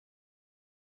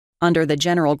Under the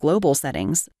General Global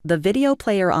settings, the video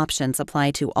player options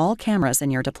apply to all cameras in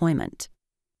your deployment.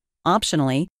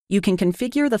 Optionally, you can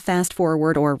configure the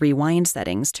fast-forward or rewind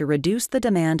settings to reduce the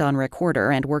demand on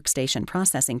recorder and workstation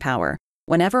processing power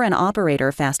whenever an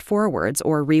operator fast-forwards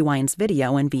or rewinds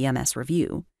video in VMS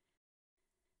Review.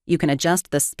 You can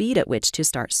adjust the speed at which to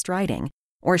start striding,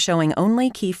 or showing only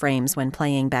keyframes when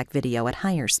playing back video at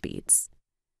higher speeds.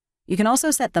 You can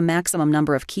also set the maximum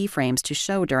number of keyframes to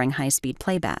show during high-speed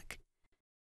playback.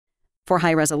 For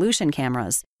high-resolution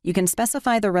cameras, you can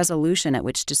specify the resolution at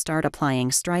which to start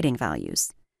applying striding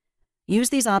values. Use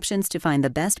these options to find the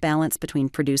best balance between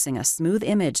producing a smooth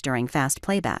image during fast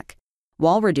playback,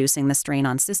 while reducing the strain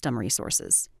on system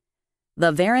resources.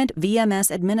 The Verint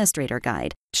VMS Administrator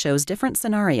Guide shows different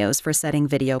scenarios for setting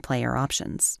video player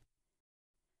options.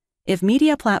 If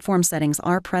media platform settings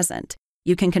are present,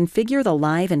 you can configure the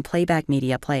live and playback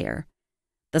media player.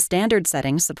 The standard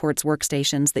setting supports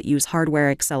workstations that use hardware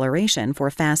acceleration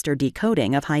for faster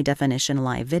decoding of high-definition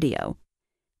live video.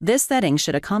 This setting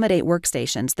should accommodate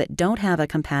workstations that don't have a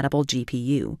compatible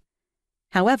GPU.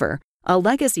 However, a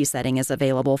legacy setting is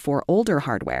available for older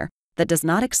hardware that does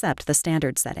not accept the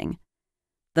standard setting.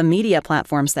 The media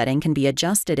platform setting can be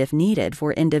adjusted if needed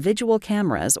for individual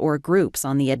cameras or groups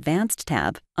on the Advanced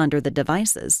tab under the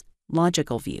Devices,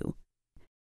 Logical View.